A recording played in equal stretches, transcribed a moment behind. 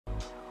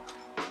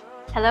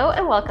Hello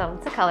and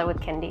welcome to Color with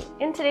Kendi.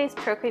 In today's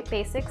Procreate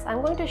Basics,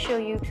 I'm going to show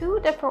you 2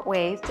 different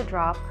ways to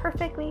draw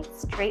perfectly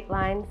straight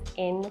lines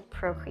in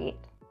Procreate.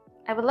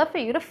 I would love for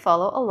you to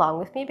follow along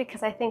with me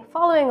because I think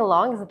following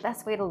along is the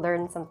best way to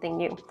learn something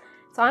new.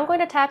 So I'm going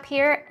to tap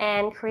here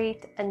and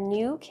create a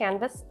new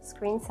canvas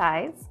screen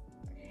size.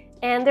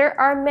 And there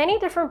are many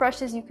different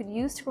brushes you could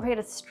use to create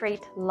a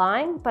straight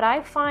line, but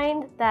I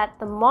find that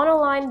the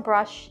monoline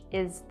brush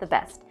is the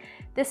best.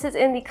 This is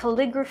in the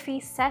calligraphy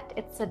set.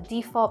 It's a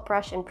default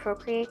brush in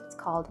Procreate. It's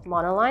called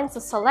monoline. So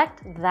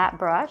select that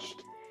brush.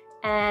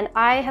 And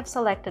I have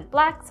selected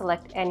black.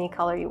 Select any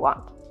color you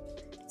want.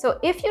 So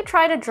if you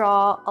try to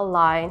draw a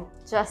line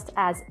just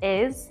as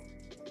is,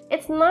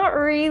 it's not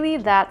really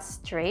that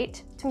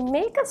straight. To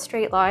make a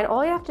straight line,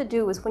 all you have to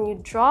do is when you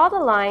draw the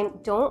line,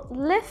 don't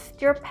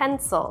lift your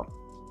pencil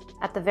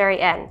at the very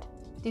end.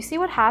 Do you see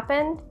what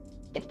happened?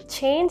 It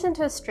changed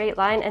into a straight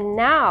line, and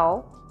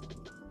now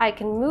I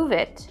can move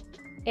it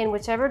in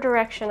whichever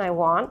direction I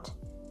want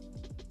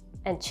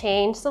and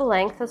change the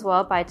length as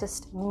well by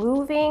just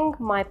moving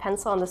my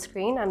pencil on the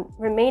screen. I'm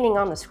remaining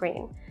on the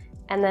screen,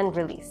 and then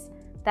release.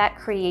 That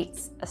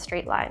creates a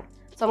straight line.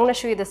 So I'm going to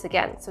show you this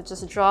again. So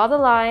just draw the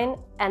line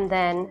and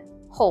then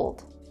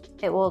hold.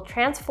 It will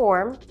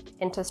transform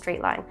into a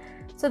straight line.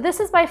 So this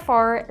is by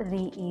far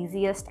the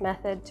easiest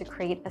method to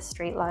create a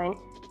straight line.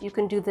 You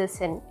can do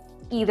this in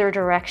either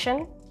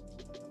direction,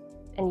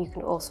 and you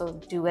can also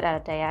do it at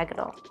a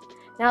diagonal.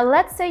 Now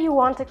let's say you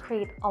want to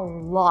create a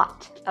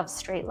lot of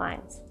straight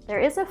lines. There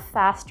is a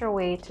faster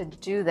way to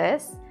do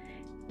this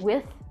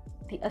with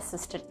the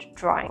assisted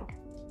drawing.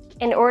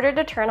 In order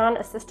to turn on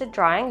assisted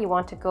drawing, you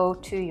want to go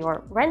to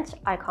your wrench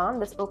icon.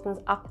 This opens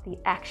up the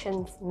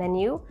actions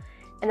menu,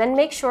 and then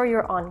make sure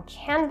you're on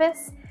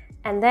canvas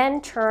and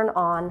then turn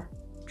on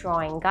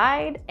drawing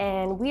guide,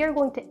 and we are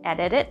going to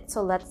edit it.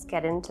 So let's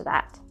get into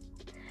that.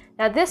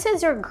 Now this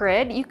is your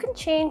grid. You can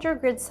change your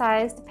grid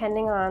size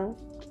depending on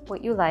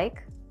what you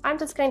like. I'm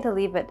just going to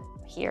leave it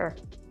here.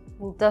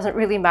 It doesn't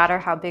really matter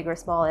how big or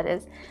small it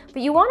is,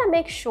 but you want to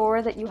make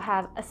sure that you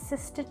have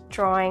assisted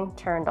drawing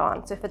turned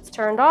on. So if it's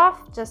turned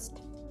off, just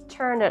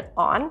turn it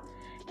on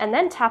and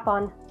then tap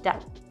on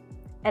done.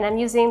 And I'm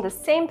using the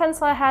same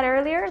pencil I had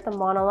earlier, the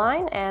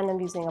monoline, and I'm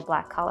using a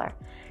black color.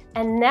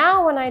 And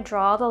now when I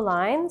draw the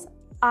lines,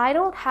 I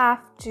don't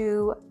have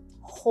to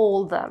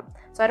hold them.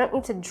 So I don't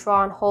need to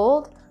draw and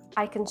hold.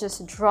 I can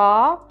just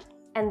draw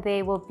and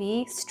they will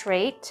be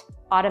straight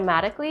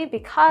automatically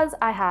because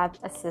I have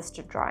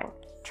assisted drawing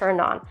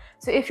turned on.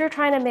 So if you're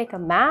trying to make a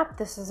map,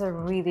 this is a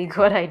really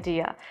good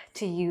idea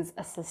to use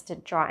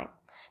assisted drawing.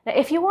 Now,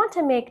 if you want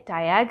to make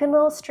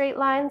diagonal straight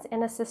lines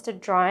in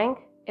assisted drawing,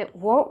 it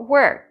won't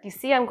work. You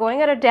see, I'm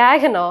going at a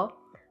diagonal,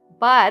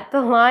 but the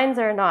lines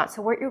are not.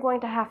 So what you're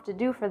going to have to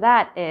do for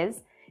that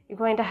is you're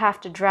going to have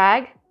to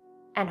drag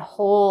and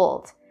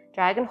hold.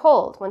 Drag and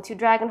hold. Once you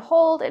drag and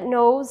hold, it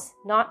knows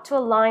not to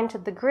align to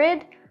the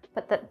grid,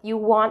 but that you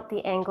want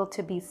the angle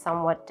to be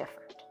somewhat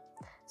different.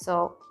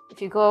 So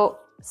if you go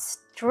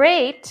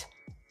straight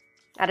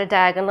at a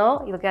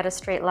diagonal, you'll get a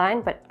straight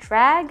line, but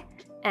drag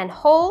and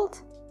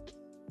hold,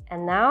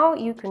 and now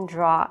you can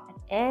draw at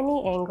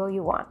any angle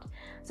you want.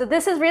 So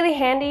this is really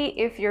handy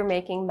if you're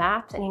making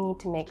maps and you need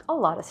to make a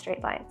lot of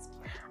straight lines.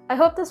 I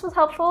hope this was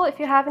helpful. If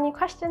you have any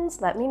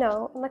questions, let me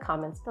know in the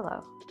comments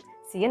below.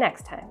 See you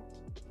next time.